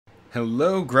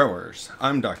Hello growers,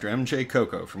 I'm Dr. MJ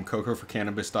Coco from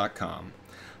CocoforCannabis.com.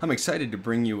 I'm excited to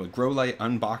bring you a grow light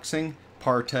unboxing,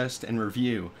 par test, and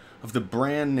review of the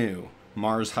brand new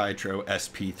Mars Hydro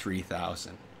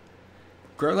SP3000.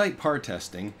 Grow light par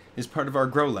testing is part of our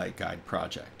Grow Light Guide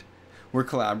project. We're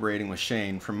collaborating with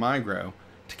Shane from MyGrow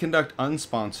to conduct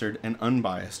unsponsored and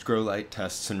unbiased grow light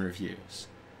tests and reviews.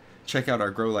 Check out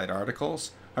our grow light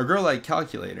articles, our grow light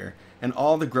calculator, and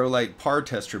all the grow light par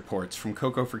test reports from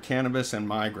CocoforCannabis and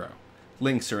MyGrow.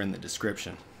 Links are in the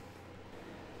description.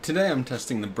 Today I'm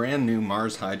testing the brand new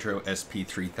Mars Hydro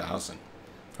SP3000.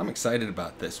 I'm excited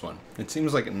about this one. It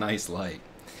seems like a nice light.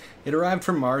 It arrived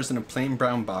from Mars in a plain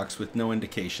brown box with no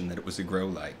indication that it was a grow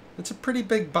light. It's a pretty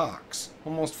big box,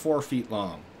 almost 4 feet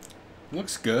long. It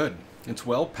looks good. It's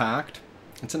well packed.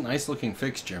 It's a nice looking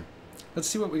fixture. Let's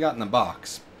see what we got in the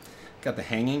box. Got the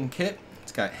hanging kit.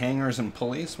 It's got hangers and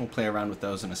pulleys. We'll play around with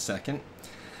those in a second.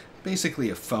 Basically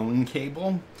a phone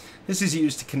cable. This is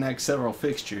used to connect several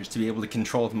fixtures to be able to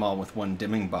control them all with one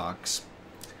dimming box.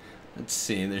 Let's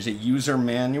see, there's a user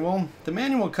manual. The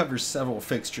manual covers several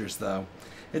fixtures though.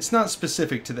 It's not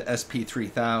specific to the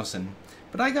SP3000,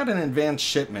 but I got an advanced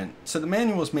shipment, so the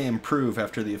manuals may improve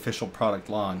after the official product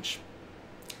launch.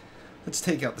 Let's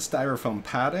take out the styrofoam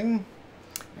padding,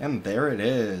 and there it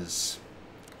is.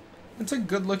 It's a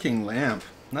good looking lamp,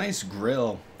 nice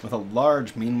grill, with a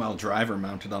large Meanwhile driver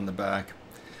mounted on the back.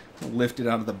 We'll lift it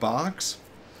out of the box.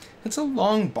 It's a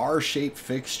long bar-shaped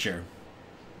fixture.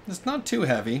 It's not too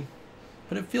heavy,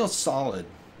 but it feels solid,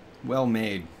 well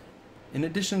made. In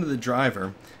addition to the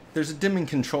driver, there's a dimming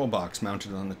control box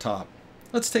mounted on the top.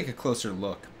 Let's take a closer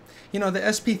look. You know, the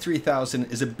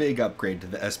SP3000 is a big upgrade to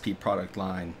the SP product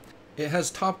line. It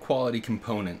has top quality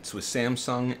components with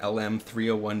Samsung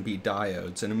LM301B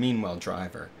diodes and a Meanwhile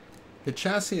driver. The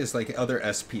chassis is like other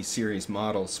SP series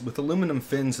models with aluminum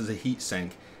fins as a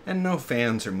heatsink and no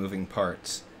fans or moving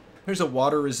parts. There's a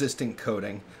water resistant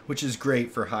coating which is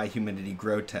great for high humidity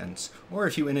grow tents or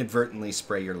if you inadvertently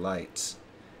spray your lights.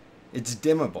 It's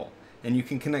dimmable and you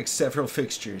can connect several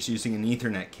fixtures using an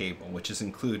Ethernet cable which is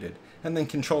included and then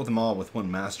control them all with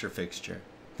one master fixture.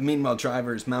 The Meanwhile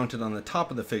driver is mounted on the top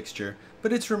of the fixture,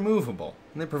 but it's removable,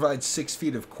 and it provides 6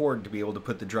 feet of cord to be able to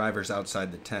put the drivers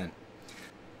outside the tent.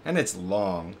 And it's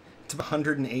long. It's about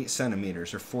 108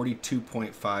 centimeters or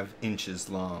 42.5 inches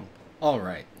long.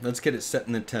 Alright, let's get it set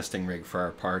in the testing rig for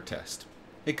our par test.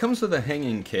 It comes with a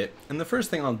hanging kit, and the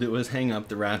first thing I'll do is hang up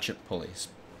the ratchet pulleys.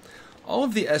 All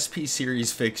of the SP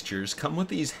series fixtures come with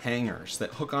these hangers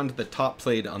that hook onto the top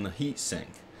plate on the heatsink.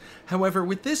 However,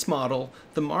 with this model,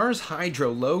 the Mars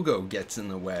Hydro logo gets in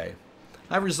the way.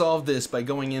 I resolved this by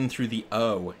going in through the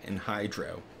O in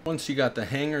Hydro. Once you got the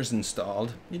hangers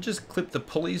installed, you just clip the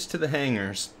pulleys to the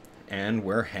hangers, and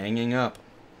we're hanging up.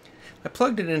 I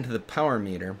plugged it into the power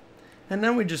meter, and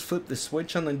now we just flip the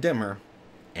switch on the dimmer,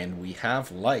 and we have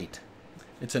light.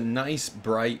 It's a nice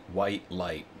bright white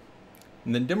light.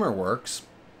 And the dimmer works.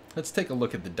 Let's take a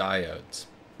look at the diodes.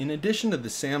 In addition to the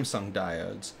Samsung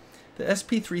diodes, the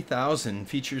SP3000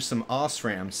 features some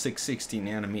OSRAM 660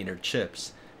 nanometer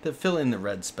chips that fill in the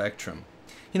red spectrum.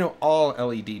 You know, all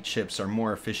LED chips are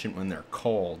more efficient when they're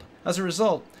cold. As a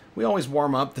result, we always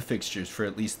warm up the fixtures for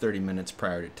at least 30 minutes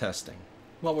prior to testing.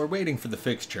 While we're waiting for the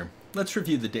fixture, let's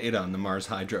review the data on the Mars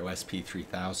Hydro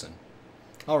SP3000.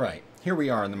 Alright, here we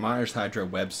are on the Mars Hydro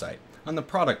website, on the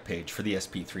product page for the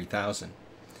SP3000.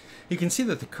 You can see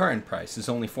that the current price is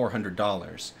only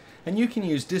 $400, and you can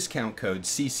use discount code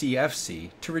CCFC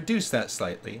to reduce that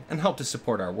slightly and help to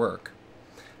support our work.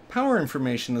 Power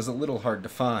information is a little hard to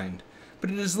find, but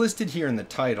it is listed here in the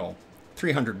title,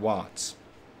 300 watts.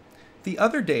 The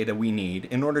other data we need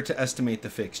in order to estimate the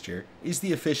fixture is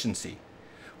the efficiency.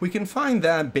 We can find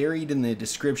that buried in the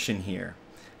description here.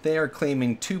 They are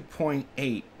claiming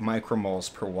 2.8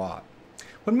 micromoles per watt.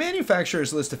 When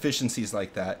manufacturers list efficiencies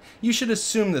like that, you should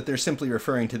assume that they're simply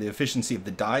referring to the efficiency of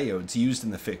the diodes used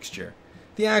in the fixture.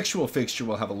 The actual fixture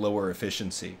will have a lower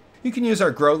efficiency. You can use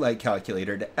our grow light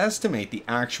calculator to estimate the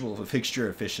actual fixture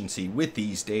efficiency with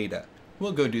these data.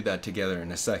 We'll go do that together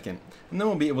in a second, and then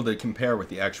we'll be able to compare with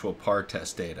the actual par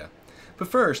test data. But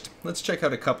first, let's check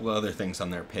out a couple of other things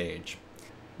on their page.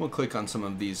 We'll click on some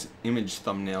of these image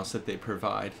thumbnails that they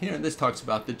provide. Here, this talks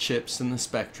about the chips and the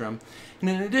spectrum. And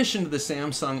in addition to the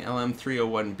Samsung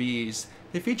LM301Bs,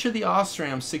 they feature the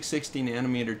OSRAM 660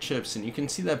 nanometer chips, and you can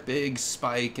see that big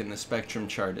spike in the spectrum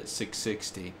chart at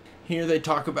 660. Here they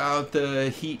talk about the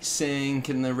heat sink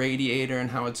and the radiator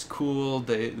and how it's cooled.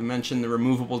 They mention the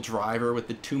removable driver with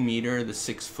the 2 meter, the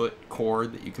 6-foot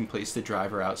cord that you can place the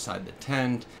driver outside the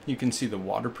tent. You can see the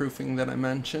waterproofing that I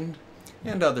mentioned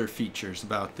and other features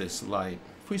about this light.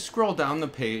 we scroll down the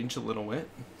page a little bit,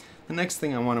 the next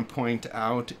thing I want to point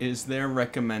out is their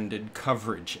recommended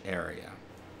coverage area.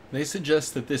 They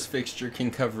suggest that this fixture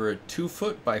can cover a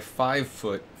 2-foot by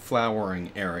 5-foot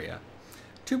flowering area.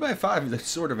 2 by 5 is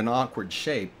sort of an awkward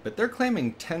shape, but they're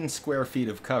claiming 10 square feet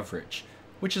of coverage,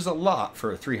 which is a lot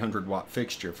for a 300 watt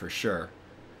fixture for sure.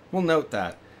 We'll note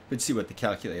that, but see what the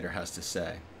calculator has to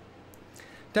say.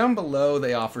 Down below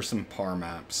they offer some PAR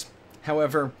maps.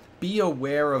 However, be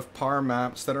aware of PAR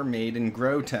maps that are made in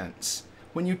grow tents.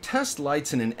 When you test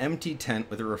lights in an empty tent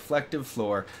with a reflective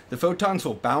floor, the photons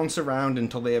will bounce around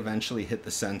until they eventually hit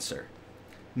the sensor.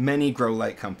 Many grow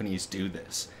light companies do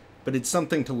this, but it's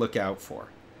something to look out for.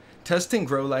 Testing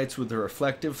grow lights with a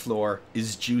reflective floor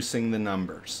is juicing the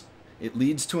numbers. It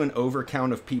leads to an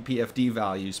overcount of ppfd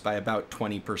values by about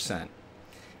 20%.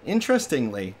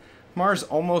 Interestingly, Mars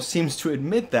almost seems to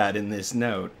admit that in this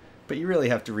note, but you really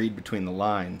have to read between the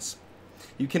lines.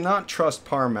 You cannot trust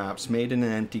PAR maps made in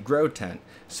an empty grow tent,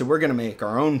 so we're going to make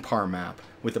our own PAR map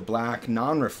with a black,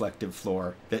 non-reflective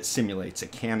floor that simulates a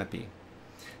canopy.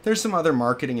 There's some other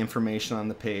marketing information on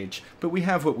the page, but we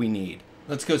have what we need.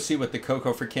 Let's go see what the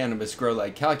CocoforCannabis grow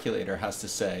light calculator has to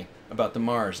say about the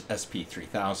Mars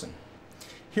SP3000.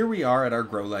 Here we are at our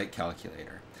grow light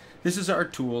calculator. This is our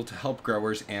tool to help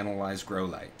growers analyze grow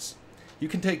lights. You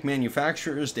can take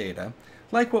manufacturer's data,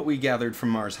 like what we gathered from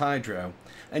Mars Hydro,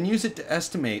 and use it to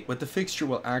estimate what the fixture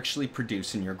will actually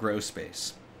produce in your grow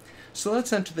space. So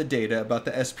let's enter the data about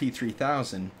the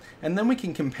SP3000, and then we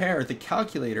can compare the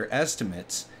calculator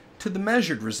estimates to the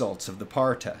measured results of the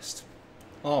PAR test.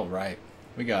 Alright,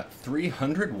 we got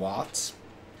 300 watts,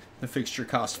 the fixture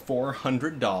costs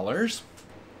 $400,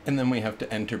 and then we have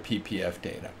to enter ppf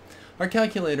data. Our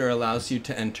calculator allows you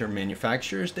to enter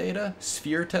manufacturer's data,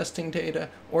 sphere testing data,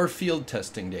 or field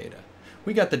testing data.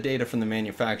 We got the data from the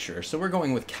manufacturer, so we're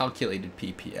going with calculated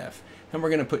ppf, and we're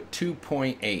going to put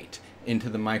 2.8 into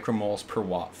the micromoles per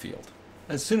watt field.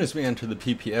 As soon as we enter the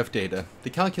ppf data, the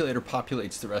calculator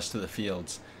populates the rest of the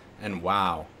fields, and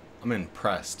wow, I'm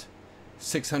impressed.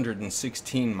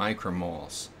 616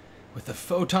 micromoles, with a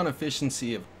photon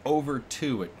efficiency of over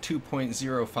 2 at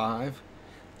 2.05,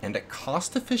 and a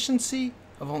cost efficiency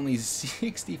of only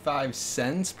 65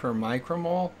 cents per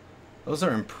micromole. Those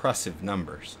are impressive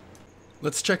numbers.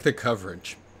 Let's check the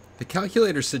coverage. The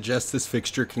calculator suggests this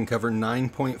fixture can cover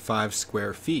 9.5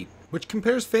 square feet, which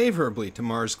compares favorably to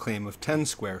Mars' claim of 10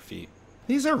 square feet.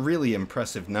 These are really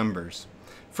impressive numbers.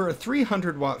 For a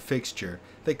 300 watt fixture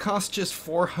that costs just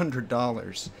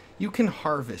 $400, you can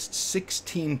harvest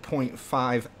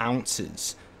 16.5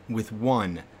 ounces with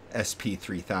one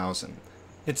SP3000.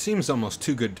 It seems almost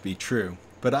too good to be true,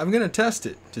 but I'm going to test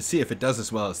it to see if it does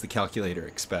as well as the calculator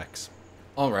expects.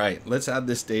 Alright, let's add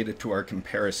this data to our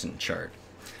comparison chart.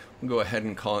 We'll go ahead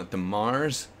and call it the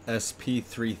Mars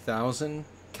SP3000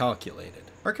 calculated.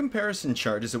 Our comparison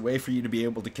chart is a way for you to be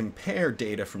able to compare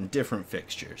data from different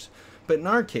fixtures, but in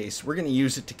our case we're going to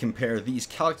use it to compare these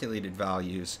calculated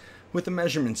values with the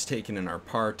measurements taken in our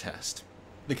PAR test.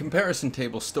 The comparison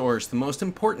table stores the most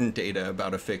important data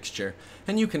about a fixture,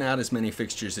 and you can add as many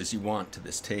fixtures as you want to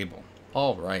this table.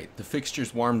 Alright, the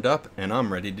fixture's warmed up and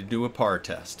I'm ready to do a PAR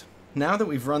test. Now that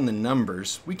we've run the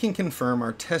numbers, we can confirm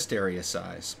our test area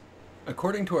size.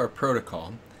 According to our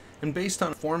protocol, and based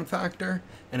on form factor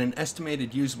and an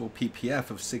estimated usable ppf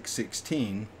of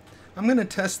 616, I'm going to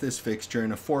test this fixture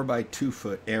in a 4 by 2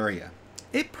 foot area.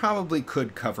 It probably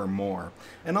could cover more,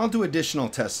 and I'll do additional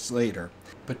tests later,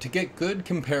 but to get good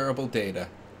comparable data,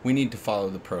 we need to follow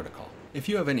the protocol. If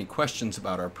you have any questions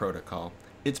about our protocol,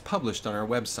 it's published on our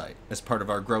website as part of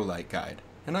our Grow Light Guide,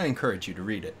 and I encourage you to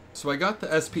read it. So I got the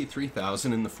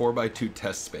SP3000 in the 4 by 2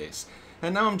 test space,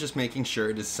 and now I'm just making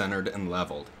sure it is centered and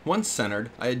leveled. Once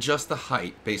centered, I adjust the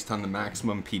height based on the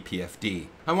maximum ppfd.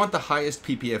 I want the highest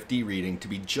ppfd reading to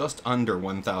be just under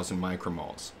 1000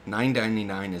 micromoles.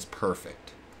 999 is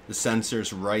perfect. The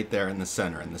sensor's right there in the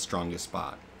center in the strongest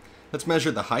spot. Let's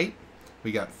measure the height.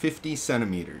 We got 50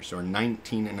 centimeters or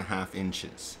 19.5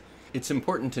 inches. It's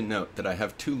important to note that I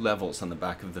have 2 levels on the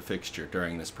back of the fixture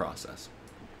during this process.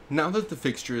 Now that the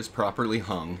fixture is properly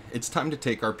hung, it's time to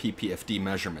take our ppfd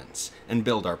measurements and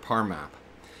build our PAR map.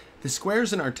 The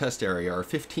squares in our test area are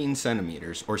 15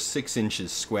 centimeters or 6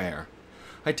 inches square.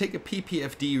 I take a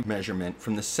ppfd measurement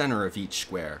from the center of each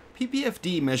square.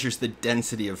 ppfd measures the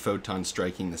density of photons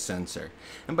striking the sensor,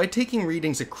 and by taking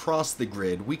readings across the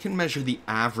grid, we can measure the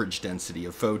average density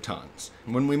of photons.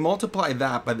 When we multiply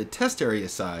that by the test area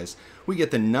size, we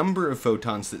get the number of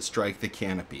photons that strike the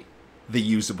canopy, the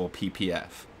usable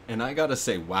ppf. And I gotta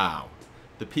say, wow,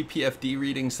 The PPFD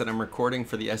readings that I'm recording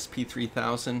for the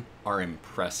SP3000 are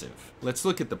impressive. Let's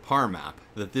look at the PAR map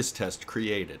that this test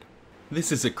created.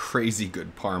 This is a crazy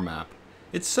good PAR map.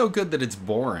 It's so good that it's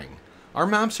boring. Our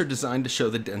maps are designed to show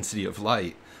the density of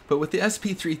light, but with the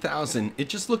SP3000 it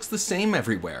just looks the same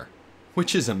everywhere,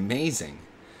 which is amazing.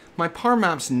 My PAR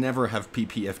maps never have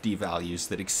PPFD values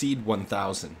that exceed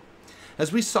 1000.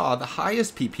 As we saw, the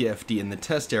highest PPFD in the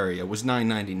test area was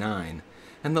 999.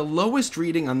 And the lowest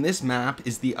reading on this map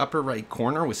is the upper right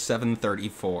corner with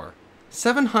 734.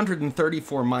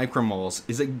 734 micromoles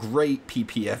is a great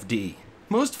PPFD.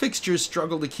 Most fixtures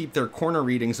struggle to keep their corner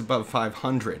readings above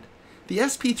 500. The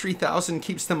SP3000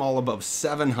 keeps them all above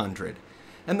 700,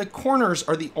 and the corners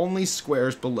are the only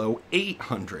squares below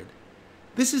 800.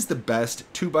 This is the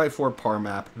best 2x4 PAR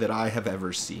map that I have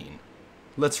ever seen.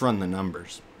 Let's run the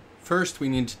numbers. First, we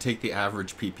need to take the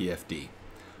average PPFD.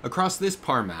 Across this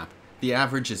PAR map, the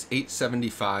average is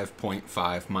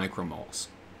 875.5 micromoles.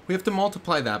 We have to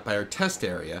multiply that by our test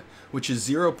area, which is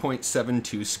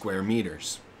 0.72 square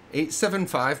meters.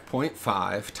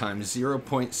 875.5 times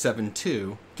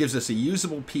 0.72 gives us a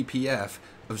usable ppf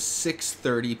of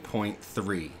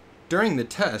 630.3. During the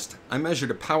test, I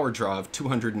measured a power draw of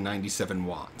 297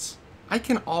 watts. I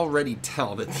can already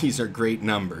tell that these are great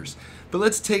numbers, but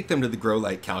let's take them to the grow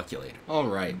light calculator.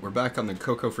 Alright, we're back on the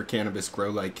CocoforCannabis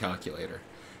grow light calculator.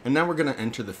 And now we're going to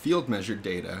enter the field measured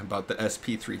data about the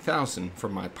SP3000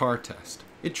 from my PAR test.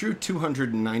 It drew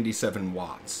 297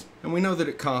 watts, and we know that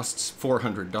it costs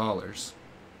 $400.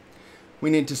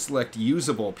 We need to select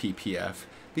usable ppf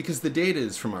because the data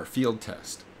is from our field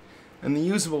test. And the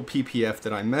usable ppf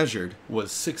that I measured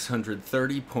was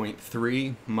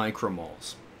 630.3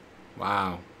 micromoles.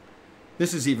 Wow,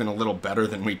 this is even a little better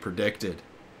than we predicted.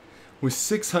 With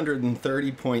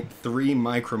 630.3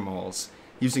 micromoles,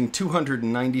 using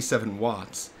 297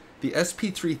 watts, the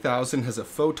SP3000 has a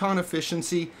photon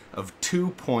efficiency of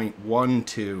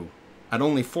 2.12. At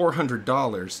only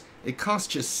 $400, it costs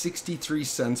just 63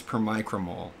 cents per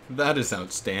micromole. That is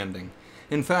outstanding.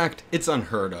 In fact, it's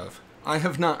unheard of. I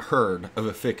have not heard of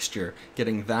a fixture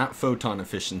getting that photon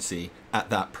efficiency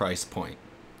at that price point.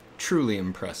 Truly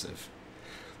impressive.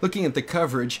 Looking at the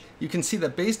coverage, you can see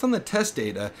that based on the test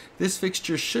data, this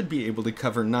fixture should be able to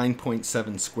cover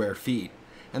 9.7 square feet.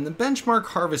 And the benchmark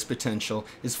harvest potential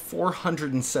is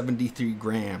 473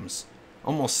 grams,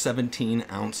 almost 17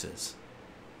 ounces.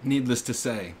 Needless to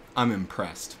say, I'm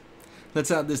impressed. Let's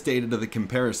add this data to the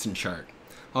comparison chart.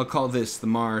 I'll call this the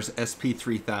Mars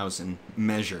SP3000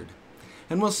 measured,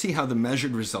 and we'll see how the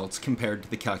measured results compared to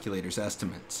the calculator's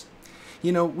estimates.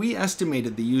 You know, we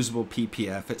estimated the usable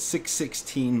ppf at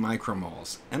 616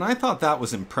 micromoles, and I thought that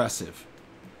was impressive.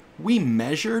 We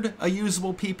measured a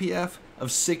usable ppf of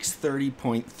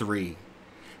 630.3.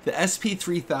 The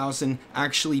SP3000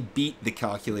 actually beat the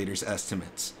calculator's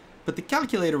estimates, but the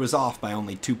calculator was off by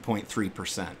only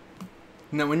 2.3%.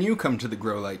 Now when you come to the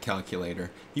grow light calculator,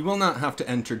 you will not have to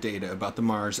enter data about the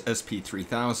Mars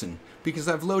SP3000 because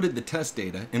I've loaded the test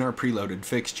data in our preloaded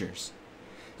fixtures.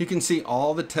 You can see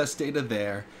all the test data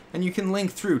there, and you can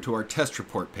link through to our test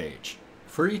report page.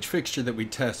 For each fixture that we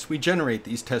test, we generate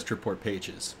these test report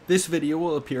pages. This video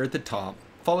will appear at the top,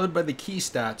 followed by the key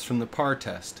stats from the PAR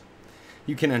test.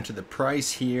 You can enter the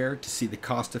price here to see the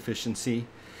cost efficiency,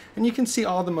 and you can see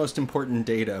all the most important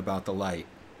data about the light.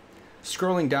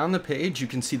 Scrolling down the page, you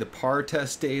can see the PAR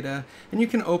test data, and you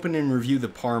can open and review the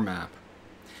PAR map.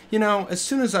 You know, as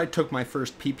soon as I took my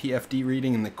first PPFD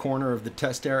reading in the corner of the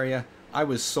test area, I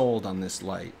was sold on this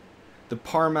light. The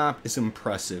PAR map is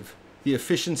impressive. The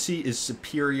efficiency is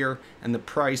superior, and the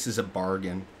price is a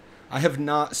bargain. I have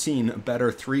not seen a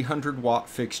better 300 watt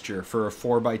fixture for a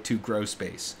 4x2 grow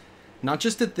space. Not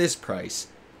just at this price,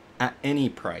 at any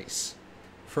price.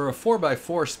 For a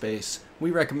 4x4 space,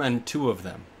 we recommend 2 of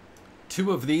them.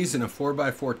 2 of these in a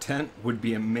 4x4 tent would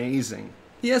be amazing.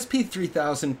 The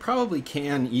SP3000 probably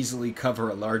can easily cover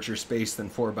a larger space than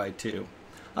 4x2.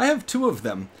 I have 2 of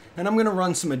them, and I'm going to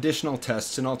run some additional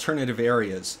tests in alternative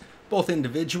areas, both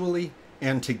individually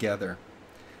and together.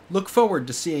 Look forward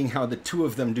to seeing how the 2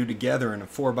 of them do together in a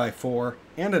 4x4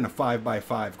 and in a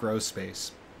 5x5 grow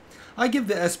space. I give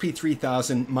the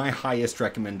SP3000 my highest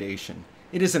recommendation.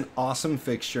 It is an awesome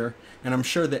fixture, and I'm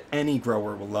sure that any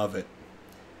grower will love it.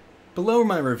 Below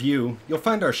my review, you'll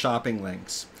find our shopping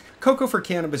links.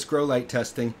 CocoforCannabis grow light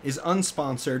testing is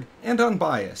unsponsored and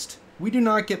unbiased. We do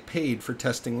not get paid for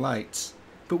testing lights,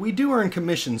 but we do earn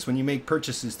commissions when you make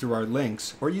purchases through our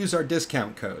links or use our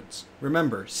discount codes.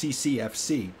 Remember,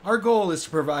 CCFC. Our goal is to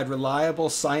provide reliable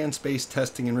science-based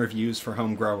testing and reviews for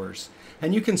home growers,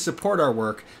 and you can support our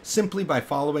work simply by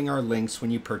following our links when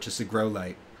you purchase a grow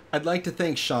light. I'd like to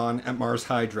thank Sean at Mars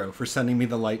Hydro for sending me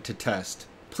the light to test.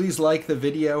 Please like the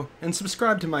video and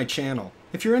subscribe to my channel.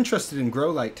 If you're interested in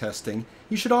grow light testing,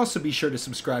 you should also be sure to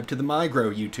subscribe to the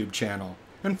MyGrow YouTube channel.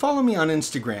 And follow me on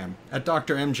Instagram at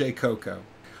Dr. MJ Coco.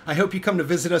 I hope you come to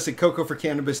visit us at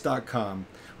CocoforCannabis.com.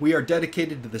 We are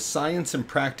dedicated to the science and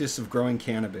practice of growing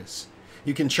cannabis.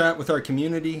 You can chat with our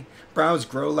community, browse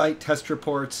grow light test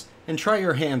reports, and try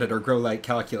your hand at our grow light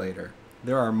calculator.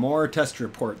 There are more test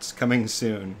reports coming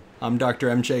soon. I'm Dr.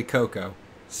 MJ Coco,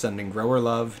 sending grower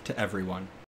love to everyone.